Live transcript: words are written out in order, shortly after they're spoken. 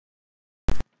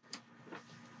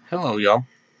Hello, y'all.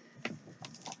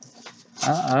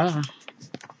 Uh,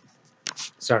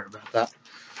 Sorry about that.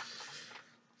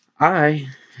 I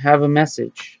have a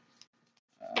message.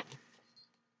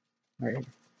 Alright.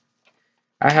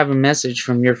 I have a message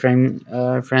from your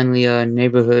friendly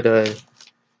neighborhood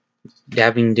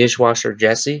dabbing dishwasher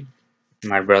Jesse,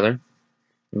 my brother.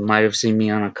 You might have seen me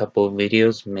on a couple of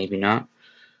videos, maybe not.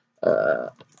 Uh,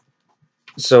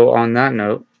 so on that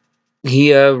note,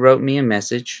 he wrote me a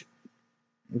message,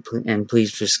 and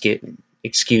please just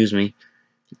excuse me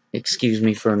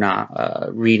for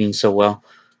not reading so well,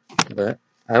 but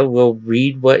I will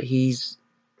read what he's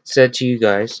said to you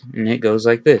guys, and it goes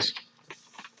like this.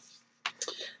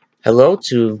 Hello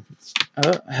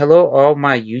all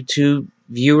my YouTube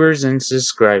viewers and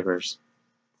subscribers,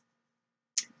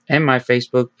 and my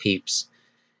Facebook peeps.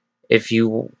 If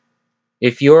you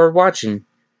if you're watching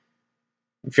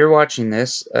if you're watching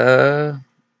this,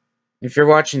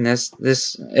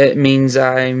 this it means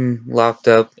I'm locked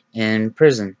up in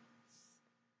prison.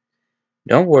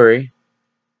 Don't worry,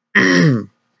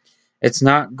 it's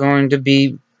not uh, going to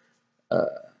be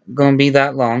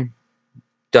that long.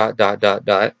 Dot dot dot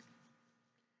dot.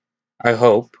 I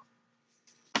hope.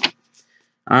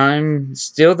 I'm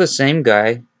still the same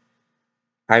guy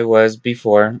I was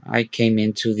before I came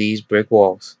into these brick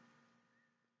walls.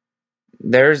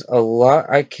 There's a lot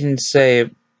I can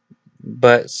say,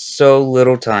 but so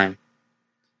little time.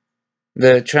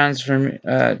 The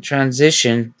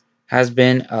transition has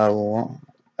been a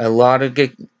lot of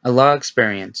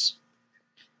experience,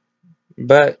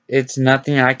 but it's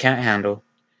nothing I can't handle.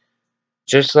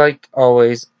 Just like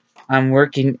always, I'm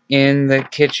working in the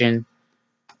kitchen,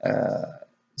 uh,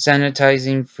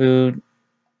 sanitizing food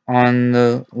on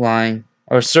the line,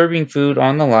 or serving food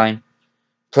on the line,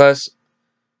 plus,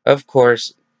 of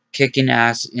course, kicking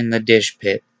ass in the dish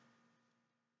pit.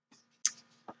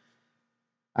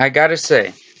 I gotta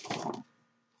say,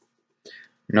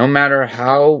 no matter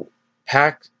how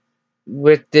packed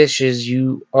with dishes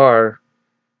you are,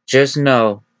 just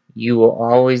know you will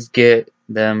always get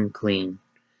them clean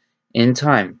in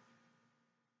time.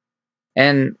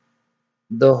 And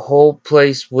the whole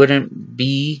place wouldn't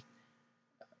be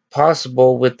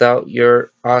possible without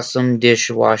your awesome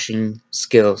dishwashing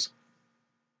skills.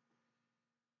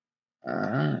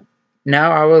 Uh,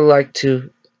 Now I would like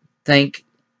to thank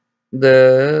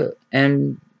the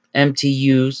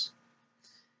MTUs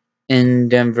in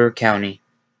Denver County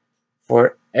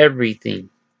for everything.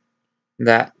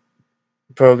 That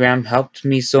program helped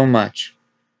me so much.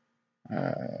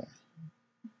 Uh,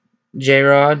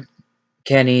 J-Rod,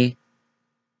 Kenny,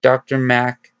 Dr.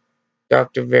 Mac,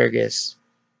 Dr. Vergas,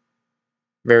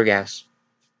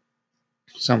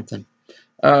 something.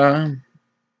 Uh,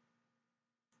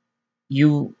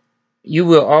 you, you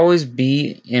will always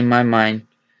be in my mind.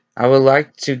 I would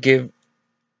like to give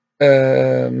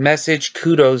a message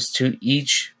kudos to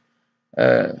each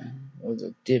uh, what was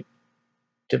it,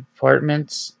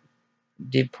 departments,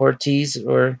 deportees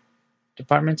or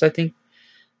departments, I think,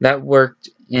 that worked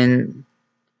in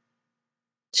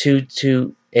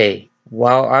 22A.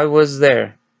 While I was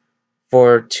there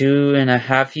for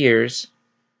 2.5 years,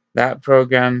 that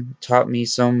program taught me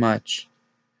so much.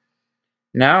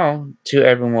 Now, to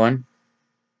everyone,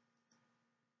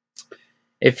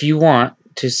 if you want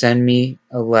to send me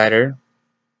a letter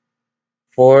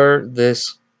for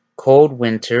this cold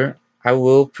winter, I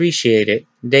will appreciate it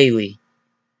dearly.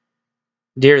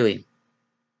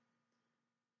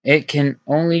 It can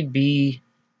only be.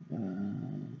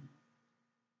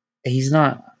 He's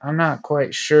not. I'm not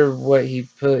quite sure what he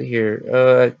put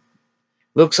here.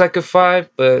 Looks like a 5,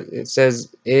 but it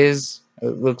says is.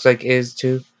 It looks like is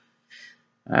too.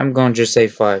 I'm going to just say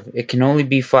 5. It can only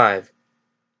be 5.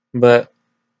 But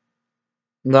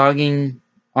logging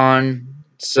on,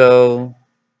 so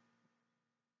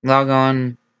log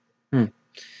on. Hmm,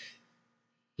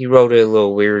 he wrote it a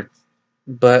little weird.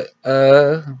 But,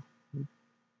 where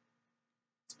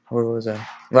was I?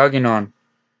 Logging on.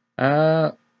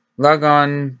 Uh, Log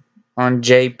on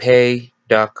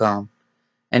jpay.com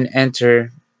and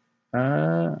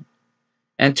uh,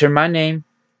 enter my name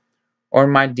or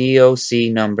my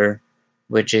DOC number,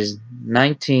 which is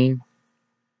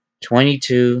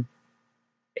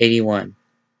 192281.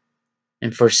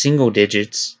 And for single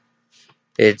digits,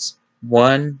 it's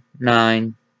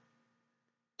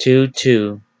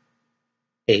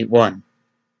 192281.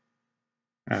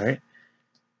 Alright?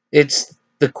 It's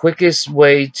the quickest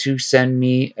way to send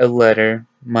me a letter,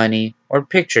 money, or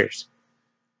pictures.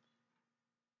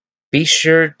 Be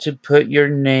sure to put your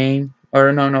name,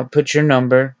 or no, put your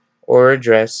number or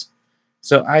address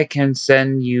so I can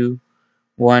send you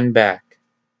one back.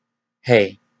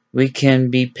 Hey, We can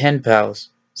be pen pals.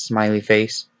 Smiley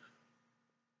face.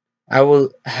 I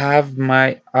will have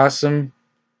my awesome.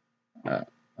 Uh,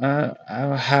 I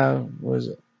will have was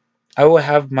it? I will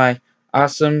have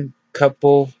awesome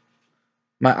couple.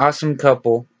 My awesome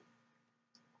couple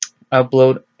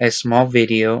upload a small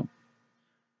video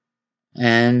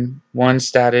and one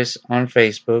status on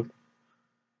Facebook.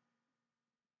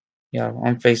 Yeah,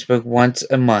 on Facebook once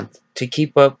a month to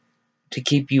keep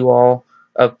you all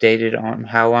updated on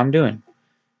how I'm doing.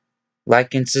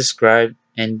 Like and subscribe,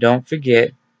 and don't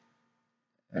forget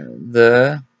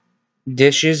the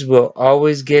dishes will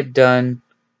always get done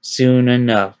soon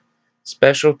enough.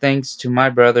 Special thanks to my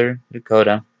brother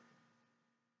Dakota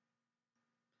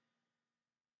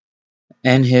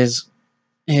and his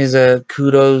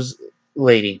kudos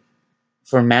lady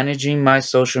for managing my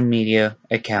social media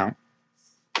account.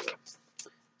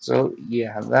 So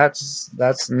yeah, that's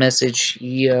the message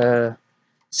he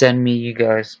sent me, you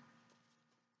guys.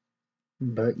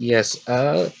 But yes,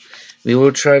 we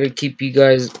will try to keep you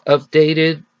guys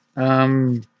updated.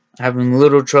 Having a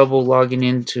little trouble logging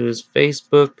into his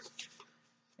Facebook.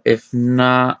 If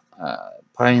not,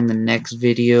 probably in the next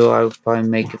video, I will probably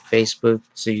make a Facebook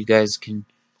so you guys can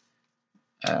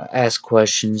ask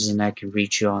questions and I can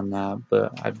reach you on that.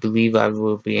 But I believe I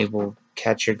will be able to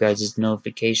catch your guys'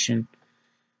 notification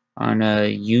on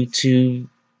a YouTube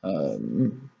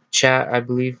chat, I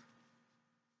believe.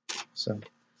 So,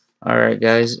 alright,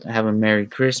 guys, have a Merry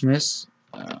Christmas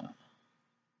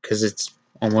because it's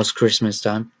almost Christmas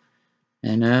time.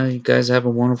 And you guys have a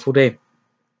wonderful day.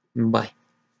 Bye.